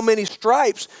that's how many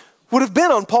stripes would have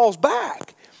been on Paul's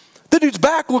back. The dude's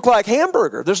back looked like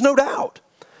hamburger. There's no doubt.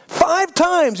 5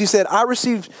 times, he said, I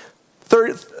received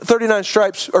 39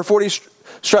 stripes, or 40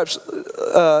 stripes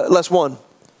less one.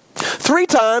 3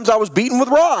 times I was beaten with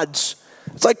rods.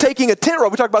 It's like taking a tent rod.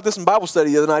 We talked about this in Bible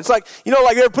study the other night. It's like, you know,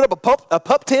 like you ever put up a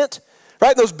pup tent?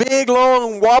 Right? Those big,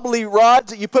 long, wobbly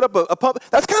rods that you put up a pup.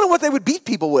 That's kind of what they would beat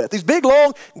people with. These big,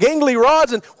 long, gangly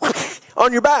rods and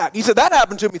on your back. He said, that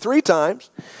happened to me 3 times.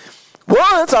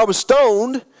 Once I was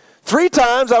stoned. 3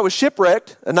 times I was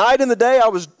shipwrecked. A night and the day I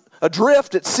was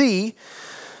adrift at sea.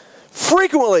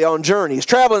 Frequently on journeys,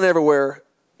 traveling everywhere,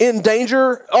 in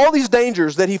danger. All these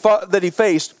dangers that he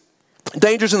faced.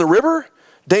 Dangers in the river,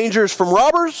 dangers from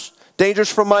robbers,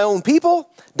 dangers from my own people,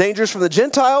 dangers from the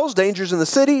Gentiles, dangers in the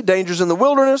city, dangers in the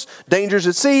wilderness, dangers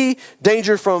at sea,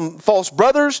 danger from false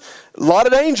brothers. A lot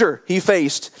of danger he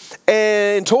faced.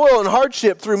 And toil and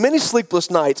hardship through many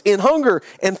sleepless nights, in hunger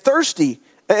and thirst,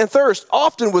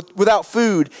 often without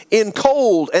food, in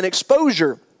cold and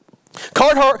exposure.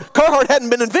 Carhartt hadn't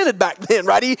been invented back then,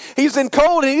 right? He's in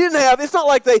cold and he didn't have, it's not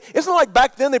like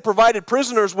back then they provided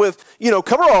prisoners with,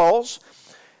 coveralls.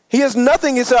 He has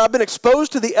nothing. He said, I've been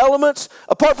exposed to the elements.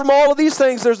 Apart from all of these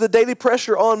things, there's the daily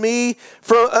pressure on me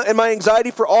and my anxiety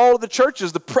for all of the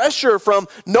churches. The pressure from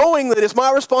knowing that it's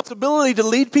my responsibility to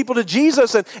lead people to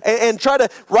Jesus and try to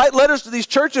write letters to these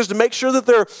churches to make sure that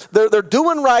they're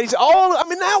doing right. He said,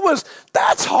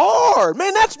 that's hard.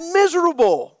 Man, that's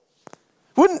miserable.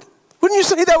 Wouldn't you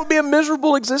say that would be a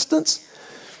miserable existence?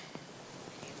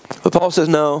 But Paul says,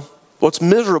 no. What's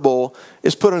miserable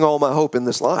is putting all my hope in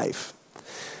this life.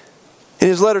 In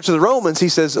his letter to the Romans, he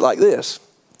says it like this.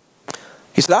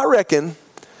 He said, I reckon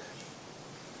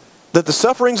that the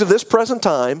sufferings of this present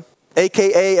time,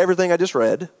 a.k.a. everything I just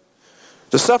read,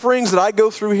 the sufferings that I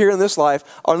go through here in this life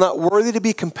are not worthy to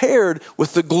be compared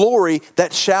with the glory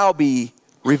that shall be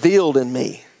revealed in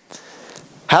me.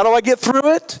 How do I get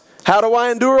through it? How do I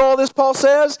endure all this, Paul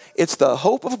says? It's the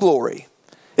hope of glory.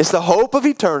 It's the hope of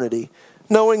eternity,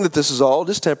 knowing that this is all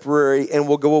just temporary and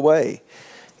will go away.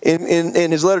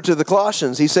 In his letter to the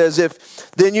Colossians, he says,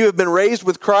 if then you have been raised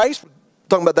with Christ,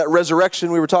 talking about that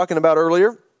resurrection we were talking about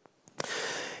earlier.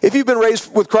 If you've been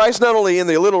raised with Christ, not only in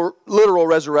the literal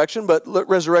resurrection, but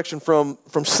resurrection from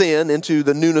sin into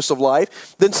the newness of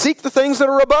life, then seek the things that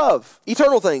are above,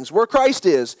 eternal things, where Christ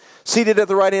is, seated at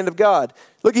the right hand of God.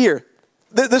 Look here.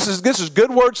 This is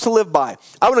good words to live by.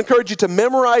 I would encourage you to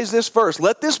memorize this verse.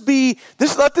 Let this be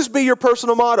your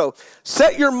personal motto.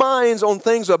 Set your minds on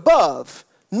things above,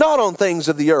 not on things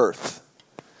of the earth.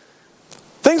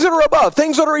 Things that are above,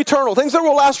 things that are eternal, things that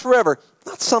will last forever.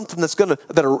 Not something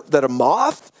that a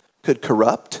moth could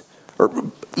corrupt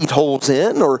or eat holes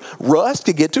in, or rust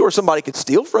could get to, or somebody could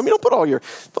steal from. You don't put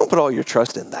all your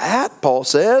trust in that, Paul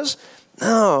says.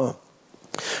 No.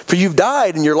 For you've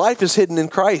died and your life is hidden in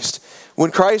Christ. When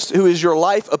Christ, who is your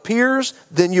life, appears,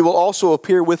 then you will also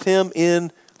appear with him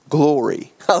in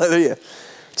glory. Hallelujah.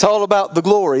 It's all about the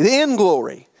glory, the end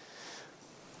glory.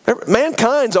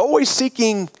 Mankind's always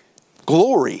seeking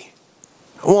glory.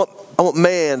 I want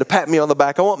man to pat me on the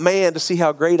back. I want man to see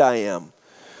how great I am.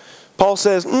 Paul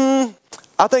says,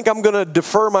 I think I'm going to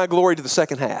defer my glory to the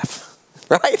second half.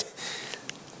 Right?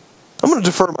 I'm going to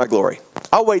defer my glory.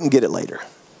 I'll wait and get it later.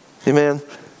 Amen?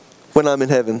 When I'm in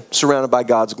heaven, surrounded by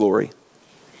God's glory.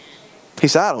 He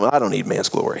said, I don't need man's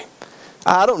glory.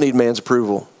 I don't need man's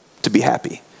approval to be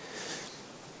happy.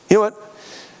 You know what?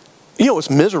 You know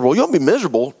what's miserable? You want to be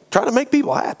miserable, try to make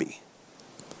people happy.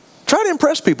 Try to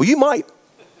impress people. You might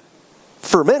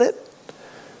for a minute.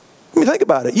 I mean, think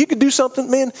about it. You could do something,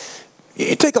 man.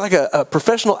 You take like a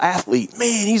professional athlete.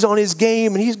 Man, he's on his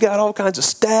game and he's got all kinds of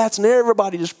stats and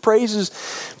everybody just praises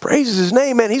his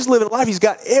name. Man, he's living life. He's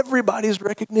got everybody's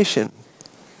recognition.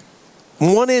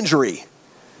 One injury.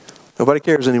 Nobody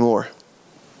cares anymore.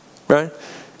 Right?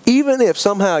 Even if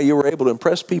somehow you were able to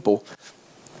impress people,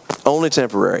 only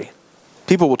temporary.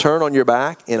 People will turn on your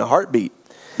back in a heartbeat.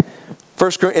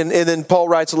 And then Paul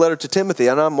writes a letter to Timothy.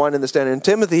 And I'm winding this down. In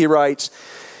Timothy he writes,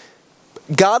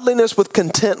 godliness with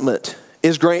contentment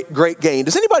is great gain.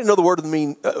 Does anybody know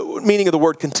the meaning of the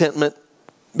word contentment?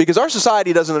 Because our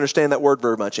society doesn't understand that word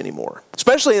very much anymore,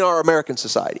 especially in our American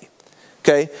society.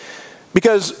 Okay?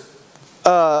 Because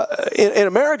in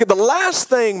America, the last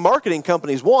thing marketing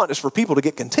companies want is for people to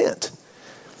get content.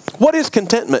 What is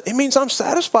contentment? It means I'm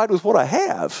satisfied with what I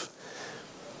have.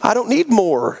 I don't need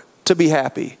more to be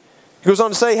happy. He goes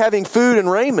on to say, having food and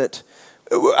raiment.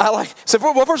 First of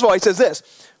all, he says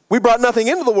this. We brought nothing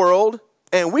into the world,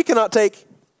 and we cannot take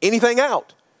anything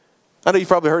out. I know you've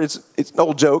probably heard it's an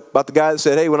old joke about the guy that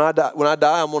said, hey, when I die,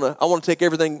 I want to take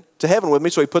everything to heaven with me.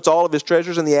 So he puts all of his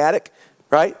treasures in the attic,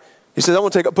 right? He says, I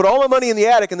want to put all my money in the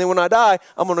attic, and then when I die,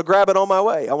 I'm going to grab it on my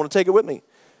way. I want to take it with me.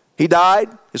 He died.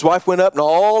 His wife went up, and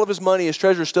all of his money, his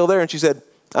treasure is still there. And she said,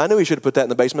 I knew he should have put that in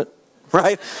the basement,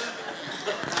 right?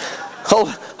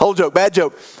 Whole joke, bad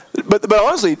joke. But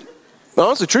honestly,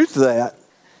 truth to that,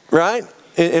 right?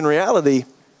 In reality,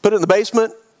 put it in the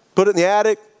basement, put it in the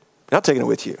attic, not taking it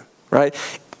with you, right?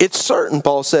 It's certain,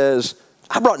 Paul says,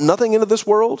 I brought nothing into this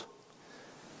world,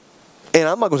 and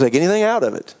I'm not going to take anything out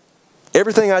of it.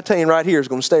 Everything I attain right here is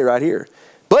going to stay right here.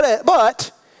 But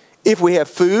if we have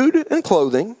food and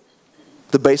clothing,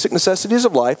 the basic necessities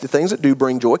of life, the things that do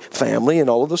bring joy, family and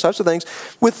all of those types of things,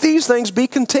 with these things be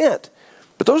content.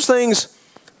 But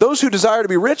those who desire to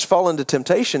be rich fall into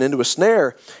temptation, into a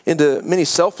snare, into many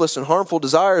selfless and harmful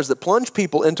desires that plunge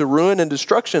people into ruin and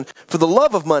destruction. For the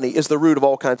love of money is the root of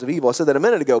all kinds of evil. I said that a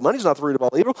minute ago. Money's not the root of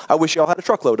all evil. I wish y'all had a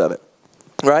truckload of it.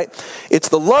 Right? It's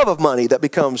the love of money that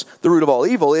becomes the root of all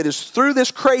evil. It is through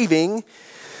this craving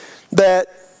that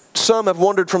some have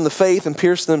wandered from the faith and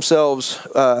pierced themselves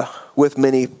with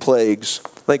many plagues.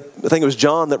 I think it was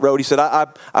John that wrote, he said,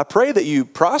 I pray that you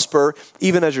prosper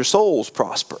even as your souls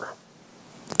prosper.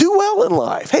 Do well in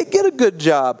life. Hey, get a good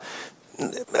job.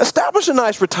 Establish a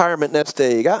nice retirement nest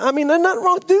egg. I mean, there's nothing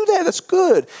wrong. Do that. That's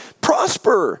good.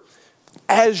 Prosper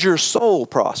as your soul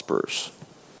prospers.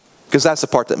 Because that's the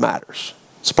part that matters.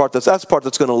 That's the part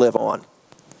that's going to live on.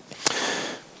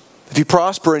 If you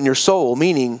prosper in your soul,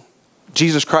 meaning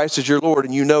Jesus Christ is your Lord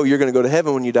and you know you're going to go to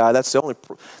heaven when you die, that's the only,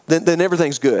 then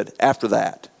everything's good after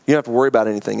that. You don't have to worry about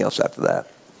anything else after that.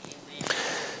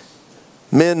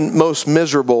 Men most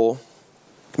miserable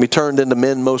can be turned into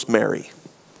men most merry.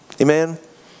 Amen?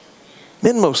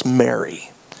 Men most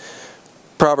merry.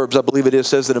 Proverbs, I believe it is,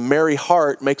 says that a merry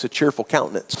heart makes a cheerful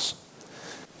countenance.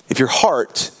 If your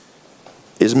heart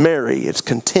is merry, it's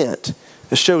content,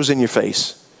 it shows in your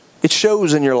face. It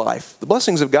shows in your life. The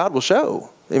blessings of God will show.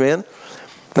 Amen?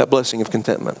 That blessing of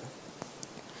contentment.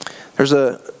 There's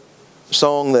a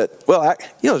song that,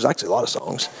 there's actually a lot of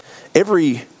songs.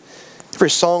 Every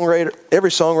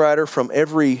songwriter from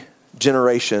every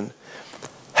generation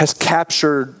has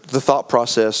captured the thought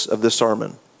process of this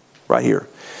sermon right here.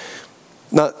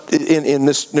 Not in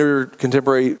this newer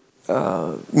contemporary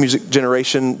music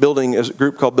generation, building a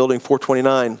group called Building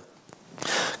 429,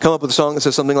 come up with a song that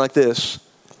says something like this.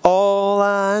 All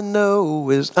I know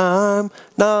is I'm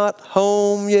not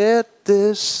home yet.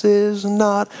 this is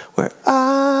not where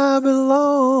I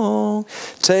belong.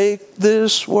 Take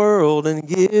this world and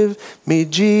give me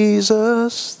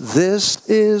Jesus. This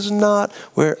is not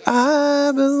where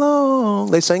I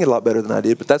belong. They sang it a lot better than I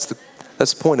did, but that's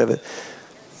the point of it.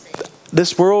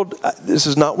 This world, this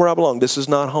is not where I belong. This is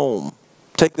not home.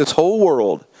 Take this whole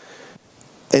world,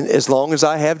 and as long as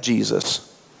I have Jesus,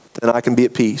 then I can be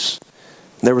at peace.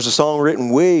 And there was a song written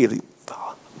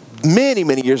many,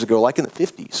 many years ago, like in the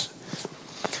 50s.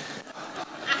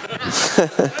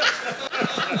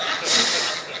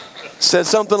 Said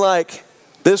something like,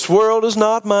 this world is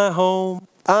not my home.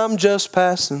 I'm just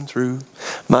passing through.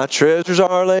 My treasures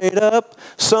are laid up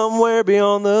somewhere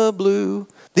beyond the blue.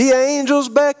 The angels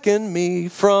beckon me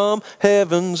from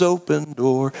heaven's open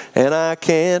door, and I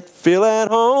can't feel at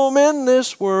home in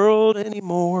this world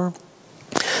anymore.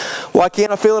 Why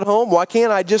can't I feel at home? Why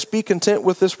can't I just be content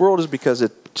with this world? Is because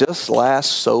it just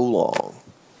lasts so long.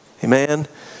 Amen?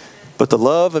 But the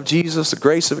love of Jesus, the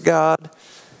grace of God,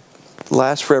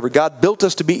 lasts forever. God built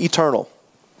us to be eternal.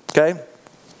 Okay?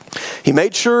 He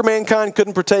made sure mankind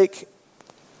couldn't partake.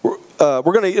 We're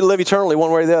going to live eternally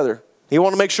one way or the other. He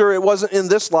wanted to make sure it wasn't in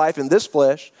this life, in this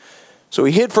flesh. So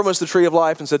he hid from us the tree of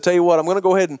life and said, tell you what, I'm going to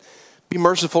go ahead and be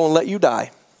merciful and let you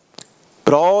die.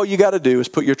 But all you got to do is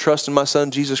put your trust in my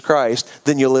son, Jesus Christ,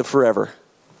 then you'll live forever.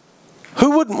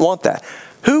 Who wouldn't want that?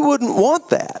 Who wouldn't want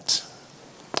that?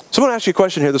 So I want to ask you a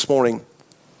question here this morning.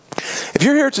 If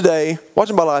you're here today,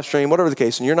 watching by live stream, whatever the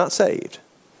case, and you're not saved,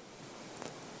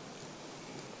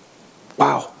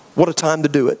 wow, what a time to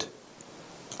do it.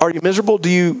 Are you miserable? Do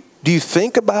you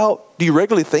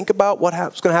regularly think about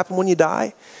what's going to happen when you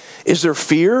die? Is there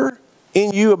fear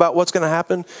in you about what's going to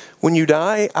happen when you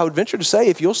die? I would venture to say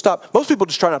if you'll stop, most people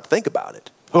just try not to think about it.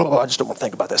 Oh, I just don't want to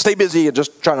think about that. Stay busy and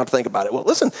just try not to think about it. Well,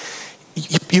 listen,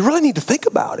 you really need to think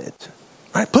about it.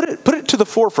 Right? Put it to the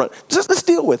forefront. Let's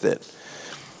deal with it.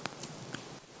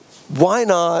 Why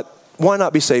not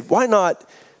be saved? Why not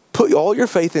put all your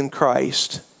faith in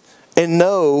Christ and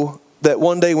know that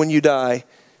one day when you die,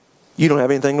 you don't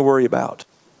have anything to worry about?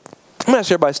 I'm going to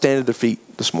ask everybody to stand at their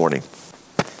feet this morning.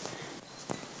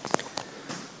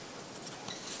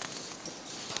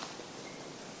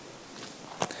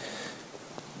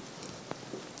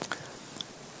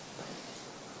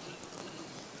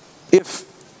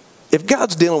 If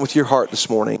God's dealing with your heart this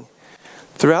morning,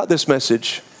 throughout this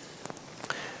message,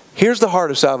 here's the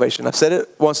heart of salvation. I said it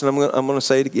once, and I'm going to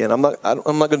say it again. I'm not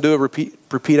going to do a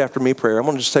repeat after me prayer. I'm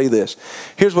going to just tell you this.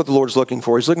 Here's what the Lord's looking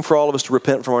for. He's looking for all of us to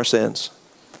repent from our sins.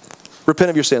 Repent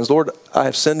of your sins. Lord, I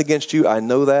have sinned against you. I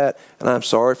know that, and I'm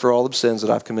sorry for all the sins that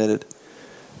I've committed.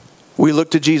 We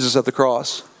look to Jesus at the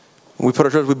cross. We put our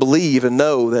trust. We believe and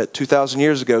know that 2,000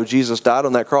 years ago, Jesus died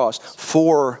on that cross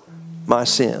for my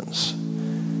sins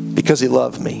because he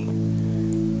loved me.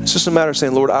 It's just a matter of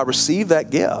saying, Lord, I receive that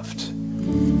gift.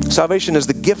 Salvation is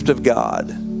the gift of God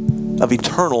of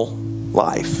eternal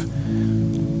life.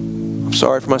 I'm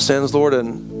sorry for my sins, Lord,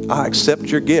 and I accept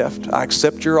your gift. I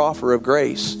accept your offer of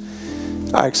grace.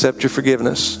 I accept your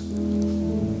forgiveness.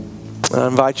 And I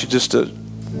invite you just to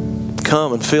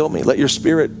come and fill me. Let your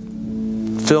Spirit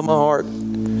fill my heart.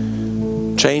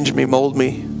 Change me, mold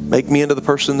me, make me into the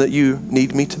person that you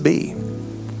need me to be.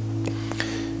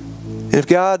 And if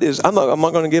God is, I'm not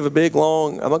going to give a big,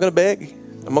 long, I'm not going to beg.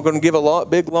 I'm not going to give a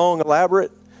big, long,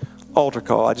 elaborate altar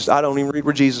call. I don't even read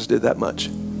where Jesus did that much.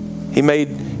 He made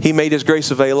his grace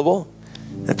available,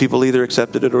 and people either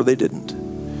accepted it or they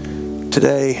didn't.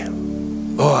 Today,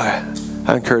 boy,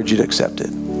 I encourage you to accept it.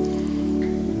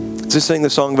 As I sing the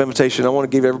song of invitation, I want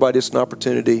to give everybody just an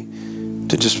opportunity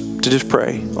to just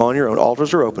pray on your own.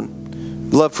 Altars are open.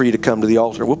 Love for you to come to the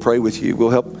altar. We'll pray with you. We'll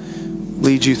help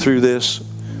lead you through this.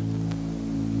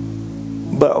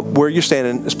 But where you're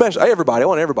standing, especially everybody, I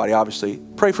want everybody, obviously,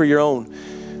 pray for your own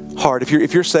heart.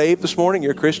 If you're saved this morning,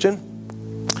 you're a Christian,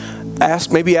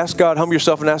 maybe ask God, humble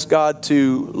yourself and ask God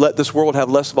to let this world have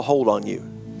less of a hold on you.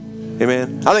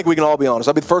 Amen. I think we can all be honest.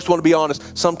 I'll be the first one to be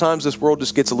honest. Sometimes this world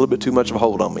just gets a little bit too much of a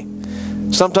hold on me.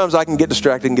 Sometimes I can get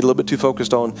distracted and get a little bit too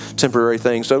focused on temporary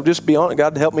things. So just be honest.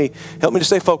 God, help me to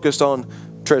stay focused on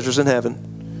treasures in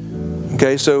heaven.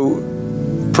 Okay, so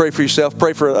pray for yourself.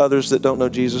 Pray for others that don't know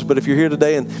Jesus. But if you're here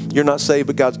today and you're not saved,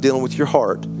 but God's dealing with your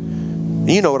heart,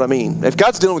 you know what I mean. If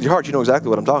God's dealing with your heart, you know exactly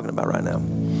what I'm talking about right now.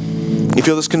 You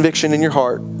feel this conviction in your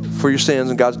heart for your sins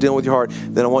and God's dealing with your heart,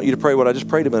 then I want you to pray what I just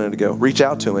prayed a minute ago. Reach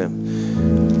out to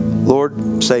Him.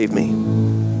 Lord, save me.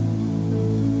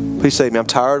 Please save me. I'm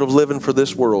tired of living for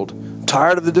this world. I'm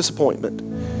tired of the disappointment.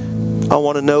 I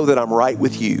want to know that I'm right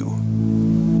with you.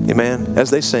 Amen.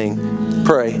 As they sing,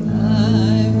 pray.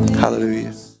 Hallelujah.